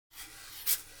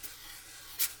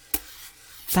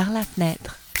par la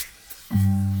fenêtre.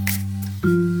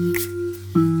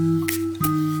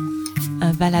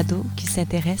 Un balado qui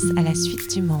s'intéresse à la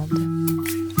suite du monde.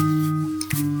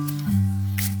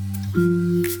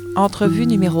 Entrevue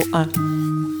numéro 1.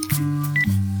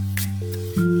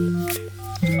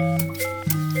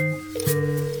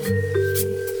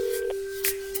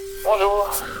 Bonjour.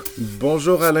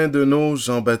 Bonjour Alain Deneau,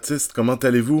 Jean-Baptiste, comment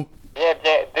allez-vous? Bien.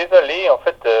 Désolé, en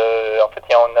fait,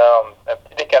 on a un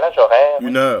petit décalage horaire.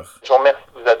 1 heure. Je vous remercie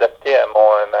de vous adapter à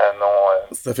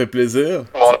Ça fait plaisir.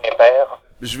 mon impair.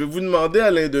 Je vais vous demander,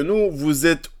 Alain Deneau, vous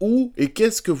êtes où et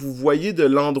qu'est-ce que vous voyez de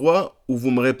l'endroit où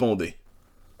vous me répondez?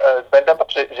 D'abord,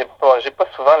 j'ai pas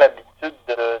souvent l'habitude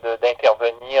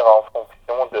d'intervenir en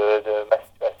fonction de ma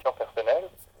situation personnelle,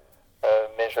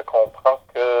 mais je comprends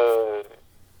que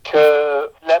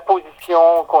la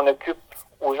position qu'on occupe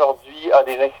aujourd'hui a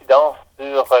des incidences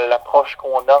sur l'approche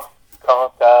qu'on a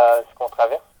quant à ce qu'on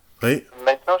traverse. Oui.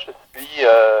 Maintenant, je suis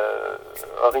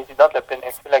résident de la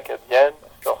péninsule acadienne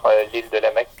sur l'île de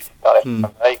Lamec, dans la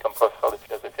travail comme professeur de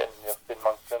philosophie à l'Université de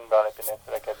Moncton dans la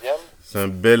péninsule acadienne. C'est un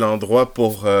bel endroit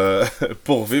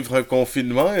pour vivre un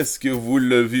confinement. Est-ce que vous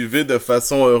le vivez de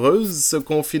façon heureuse, ce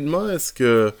confinement? Est-ce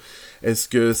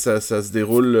que ça se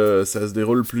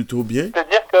déroule plutôt bien?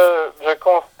 C'est-à-dire que je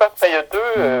constate qu'il y a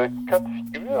deux cas de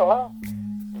figure. Là.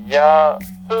 Il y a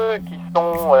ceux qui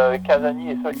sont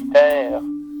casaniers et solitaires,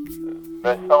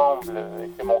 me semble, et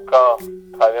c'est mon cas,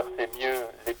 traverser mieux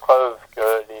l'épreuve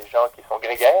que les gens qui sont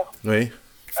grégaires, Oui.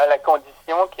 à la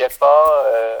condition qu'il n'y ait pas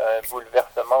un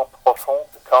bouleversement profond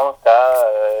quant à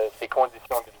ces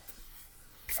conditions de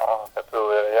vie. Alors, ça peut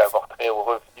avoir trait aux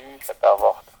revenus, ça peut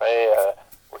avoir trait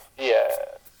aussi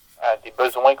à des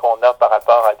besoins qu'on a par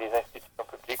rapport à des institutions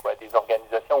publiques ou à des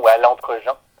organisations ou à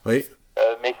l'entre-gens. Oui.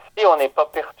 Mais si on n'est pas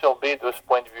perturbé de ce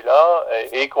point de vue-là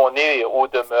et qu'on est au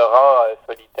demeurant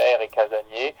solitaire et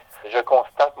casanier, je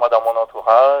constate, moi, dans mon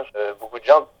entourage, beaucoup de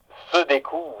gens se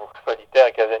découvrent solitaires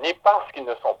et casaniers parce qu'ils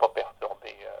ne sont pas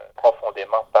perturbés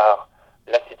profondément par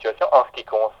la situation en ce qui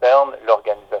concerne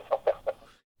l'organisation personnelle.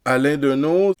 Alain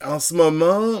Deneau, en ce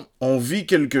moment, on vit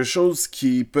quelque chose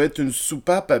qui peut être une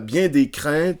soupape à bien des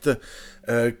craintes,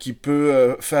 qui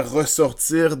peut faire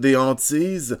ressortir des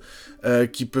hantises,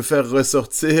 qui peut faire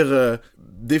ressortir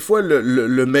des fois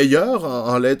le meilleur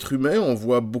en l'être humain. On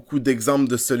voit beaucoup d'exemples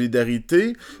de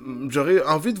solidarité. J'aurais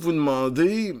envie de vous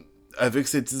demander, avec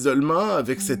cet isolement,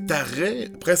 avec cet arrêt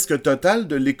presque total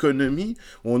de l'économie,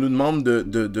 où on nous demande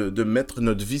de mettre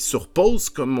notre vie sur pause,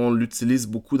 comme on l'utilise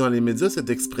beaucoup dans les médias, cette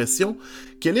expression,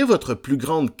 quelle est votre plus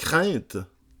grande crainte?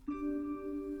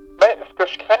 Ce que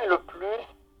je crains le plus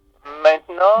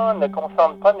maintenant ne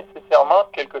concerne pas nécessairement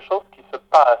quelque chose qui se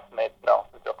passe maintenant.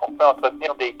 C'est-à-dire qu'on peut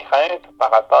entretenir des craintes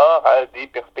par rapport à des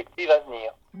perspectives à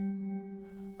venir.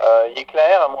 Il est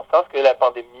clair, à mon sens, que la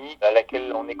pandémie à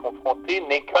laquelle on est confronté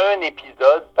n'est qu'un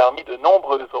épisode parmi de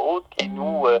nombreux autres qui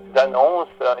nous annoncent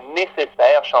un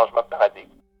nécessaire changement de paradigme.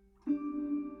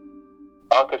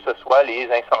 Que ce soit les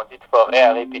incendies de forêt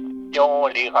à répétition,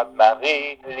 les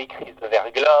raz-de-marée, les crises de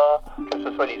verglas, que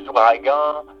ce soit les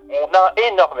ouragans. On a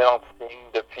énormément de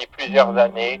signes depuis plusieurs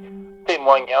années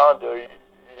témoignant de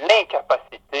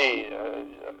l'incapacité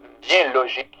bien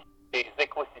logique des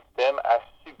écosystèmes à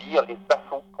subir les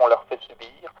assauts qu'on leur fait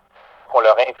subir, qu'on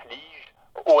leur inflige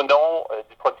au nom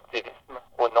du productivisme,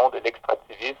 au nom de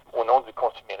l'extractivisme, au nom du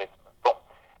consumérisme. Bon.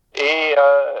 Et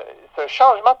ce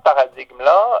changement de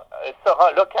paradigme-là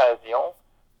sera l'occasion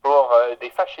pour des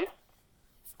fascistes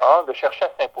de chercher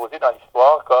à s'imposer dans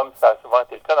l'histoire comme ça a souvent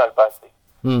été le cas dans le passé.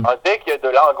 Dès qu'il y a de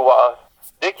l'angoisse,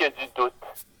 dès qu'il y a du doute,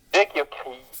 dès qu'il y a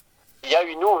crise, il y a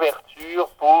une ouverture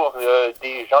pour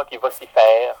des gens qui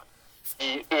vocifèrent,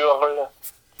 qui hurlent,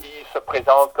 qui se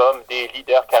présentent comme des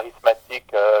leaders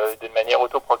charismatiques d'une manière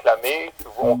autoproclamée.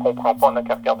 On ne comprend pas, on n'a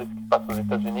qu'à regarder ce qui se passe aux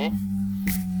États-Unis.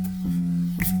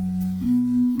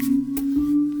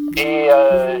 Et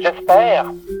j'espère,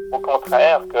 au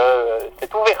contraire, que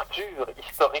cette ouverture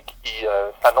historique qui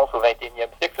s'annonce au 21e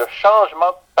siècle, ce changement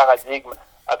de paradigme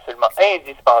absolument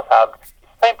indispensable,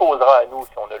 qui s'imposera à nous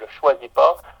si on ne le choisit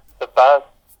pas, se passe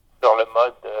sur le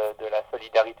mode de la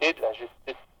solidarité, de la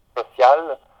justice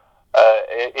sociale,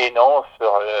 et non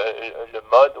sur le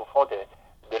mode, au fond,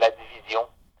 de la division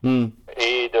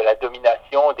et de la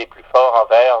domination des plus forts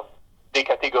envers des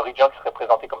catégories de gens qui seraient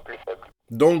présentées comme plus faibles.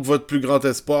 Donc, votre plus grand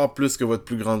espoir, plus que votre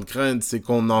plus grande crainte, c'est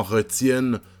qu'on en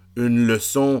retienne une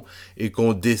leçon et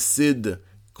qu'on décide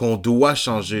qu'on doit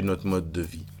changer notre mode de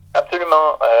vie.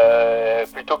 Absolument.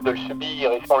 Plutôt que de le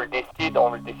subir, et si on le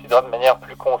décidera de manière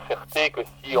plus concertée que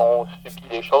si on subit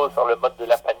les choses sur le mode de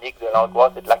la panique, de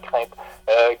l'angoisse et de la crainte.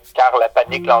 Car la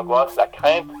panique, l'angoisse, la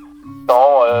crainte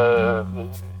sont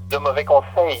de mauvais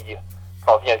conseils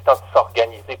quand vient le temps de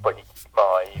s'organiser politiquement.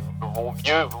 Il vaut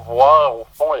mieux voir, au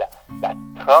fond, la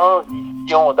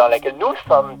transition dans laquelle nous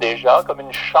sommes déjà comme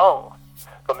une chance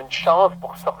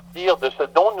pour sortir de ce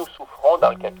dont nous souffrons dans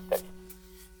le capitalisme.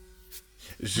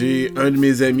 J'ai un de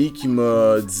mes amis qui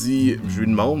m'a dit, je lui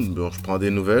demande, bon, je prends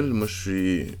des nouvelles, moi je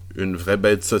suis une vraie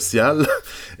bête sociale,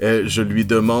 je lui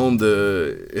demande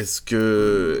est-ce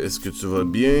que tu vas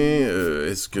bien,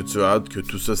 est-ce que tu as hâte que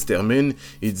tout ça se termine?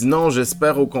 Il dit non,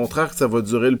 j'espère au contraire que ça va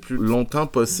durer le plus longtemps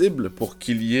possible pour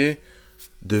qu'il y ait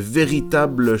de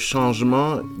véritables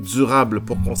changements durables,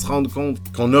 pour qu'on se rende compte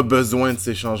qu'on a besoin de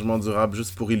ces changements durables,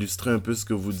 juste pour illustrer un peu ce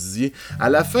que vous disiez. À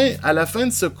la fin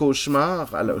de ce cauchemar,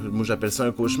 moi j'appelle ça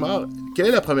un cauchemar, quelle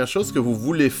est la première chose que vous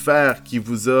voulez faire qui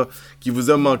vous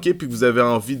a manqué puis que vous avez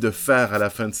envie de faire à la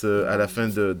fin de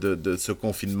ce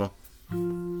confinement?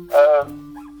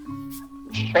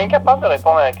 Je suis incapable de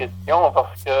répondre à la question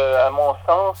parce que, à mon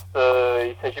sens, il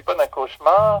ne s'agit pas d'un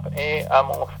cauchemar et, à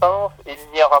mon sens, il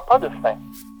n'y aura pas de fin,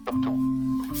 surtout.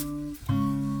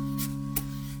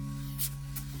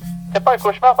 C'est pas un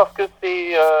cauchemar parce que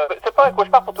c'est pas un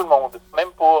cauchemar pour tout le monde,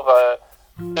 même pour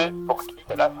ceux pour qui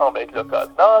cela semble être le cas,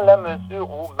 dans la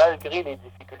mesure où, malgré les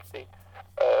difficultés,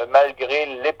 malgré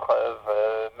l'épreuve,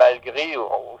 malgré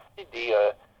aussi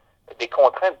des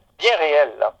contraintes bien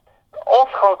réelles, là, on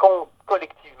se rend compte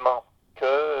collectivement que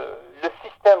le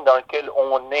système dans lequel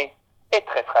on est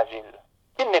très fragile,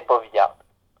 qu'il n'est pas viable.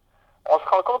 On se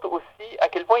rend compte aussi à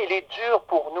quel point il est dur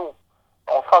pour nous.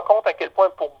 On se rend compte à quel point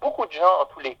pour beaucoup de gens, en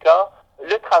tous les cas,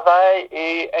 le travail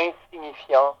est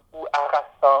insignifiant ou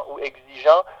harassant ou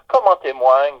exigeant, comme en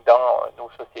témoignent dans nos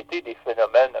sociétés des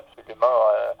phénomènes absolument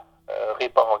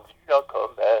répandus, là,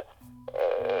 comme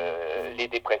les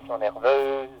dépressions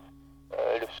nerveuses,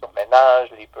 le surménage,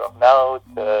 les burn-out,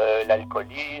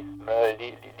 l'alcoolisme,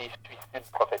 les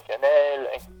suicides professionnels,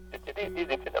 il y a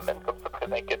des phénomènes comme ça très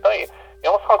inquiétants. Et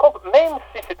on se rend compte, même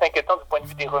si c'est inquiétant du point de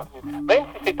vue des revenus, même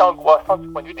si c'est angoissant du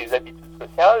point de vue des habitudes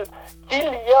sociales, qu'il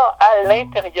y a à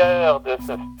l'intérieur de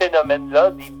ce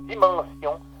phénomène-là des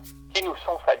dimensions qui nous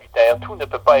sont salutaires. Tout ne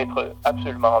peut pas être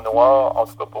absolument noir, en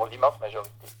tout cas pour l'immense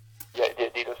majorité. Il y a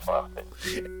des leçons à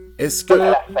retenir. Est-ce que... À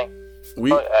la fin.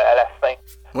 Oui. À la fin.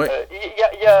 Ouais.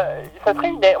 Ça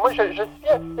serait moi, je suis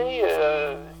assez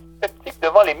sceptique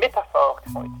devant les métaphores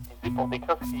qui sont utilisées pour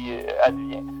décrire ce qui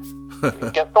advient.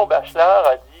 Gaston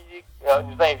Bachelard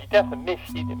nous a invités à se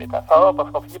méfier des métaphores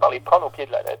parce qu'on finit par les prendre au pied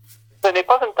de la lettre. Ce n'est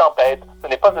pas une tempête, ce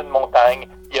n'est pas une montagne,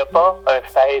 il n'y a pas un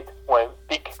fait ou un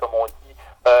pic, comme on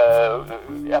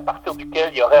dit, à partir duquel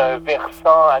il y aurait un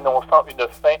versant annonçant une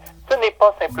fin. Ce n'est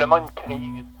pas simplement une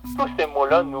crise. Tous ces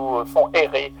mots-là nous font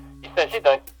errer. Il s'agit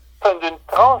d'une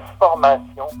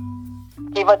transformation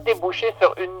qui va déboucher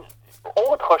sur une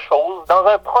autre chose, dans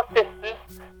un processus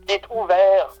qui est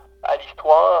ouvert à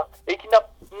l'histoire et qui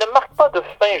ne marque pas de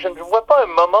fin. Je ne vois pas un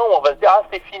moment où on va se dire « Ah,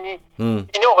 c'est fini ».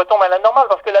 Fini, on retombe à la normale,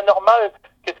 parce que la normale,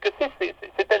 qu'est-ce que c'est?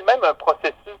 C'est elle-même un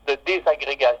processus de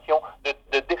désagrégation,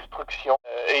 de destruction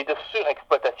et de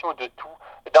surexploitation de tout,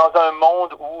 dans un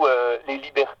monde où les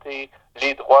libertés,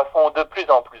 les droits sont de plus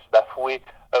en plus bafoués,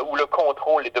 où le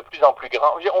contrôle est de plus en plus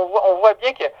grand. On voit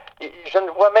bien que je ne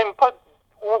vois même pas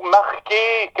où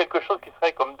marquer quelque chose qui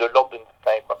serait comme de l'ordre d'une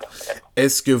fin, quoi, personnellement.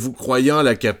 Est-ce que vous croyez en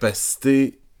la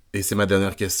capacité, et c'est ma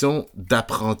dernière question,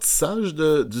 d'apprentissage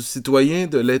du citoyen,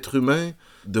 de l'être humain,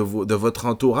 de votre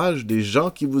entourage, des gens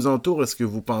qui vous entourent? Est-ce que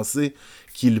vous pensez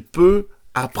qu'il peut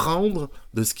apprendre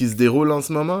de ce qui se déroule en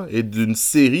ce moment et d'une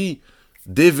série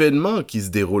d'événements qui se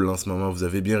déroulent en ce moment? Vous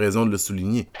avez bien raison de le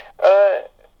souligner.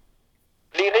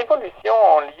 Les révolutions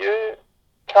ont lieu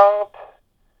quand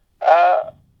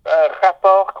à un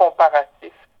rapport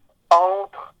comparatif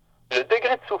entre le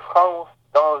degré de souffrance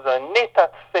dans un état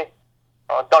de fait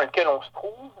dans lequel on se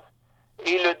trouve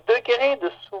et le degré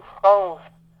de souffrance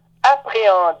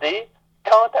appréhendé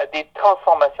quant à des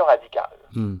transformations radicales.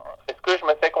 Est-ce que je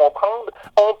me fais comprendre?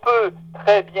 On peut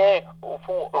très bien, au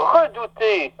fond,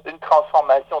 redouter une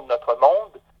transformation de notre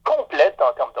monde complète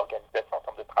en termes d'organisation, en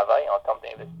termes de travail, en termes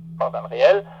d'investissement dans le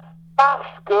réel, parce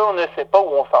qu'on ne sait pas où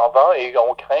on s'en va et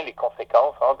on craint les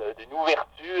conséquences d'une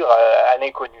ouverture à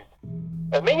l'inconnu.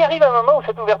 Mais il arrive un moment où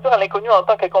cette ouverture à l'inconnu en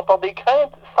tant qu'elle comporte des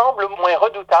craintes semble moins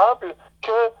redoutable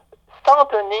que s'en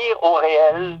tenir au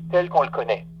réel tel qu'on le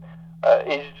connaît.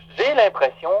 Et j'ai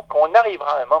l'impression qu'on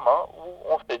arrivera à un moment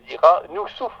où on se dira, nous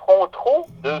souffrons trop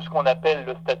de ce qu'on appelle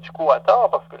le statu quo à tort,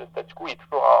 parce que le statu quo est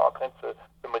toujours en train de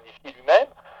se modifier lui-même,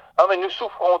 mais nous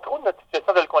souffrons trop de notre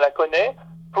situation telle qu'on la connaît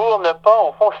pour ne pas,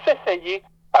 au fond, s'essayer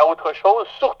à autre chose,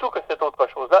 surtout que cette autre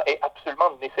chose-là est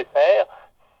absolument nécessaire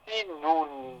si nous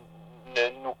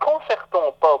ne nous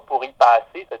concertons pas pour y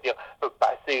passer, c'est-à-dire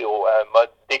passer à un mode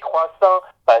décroissant,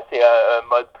 passer à un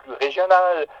mode plus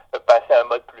régional, passer à un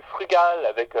mode plus frugal,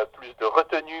 avec plus de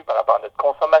retenue par rapport à notre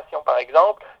consommation, par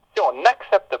exemple, si on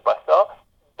n'accepte pas ça,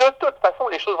 de toute façon,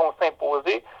 les choses vont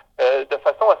s'imposer de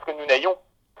façon à ce que nous n'ayons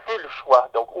plus le choix.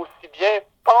 Donc, aussi bien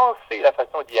penser la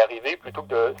façon d'y arriver plutôt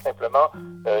que de simplement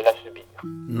la subir.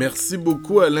 Merci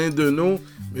beaucoup, Alain Deneau.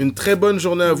 Une très bonne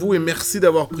journée à vous et merci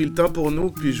d'avoir pris le temps pour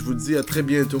nous. Puis je vous dis à très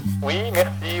bientôt. Oui,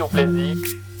 merci, au plaisir.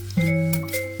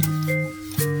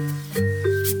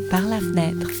 Par la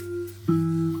fenêtre.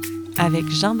 Avec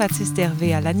Jean-Baptiste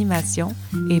Hervé à l'animation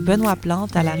et Benoît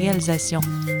Plante à la réalisation.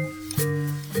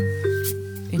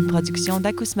 Une production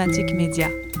d'Acousmatique Média.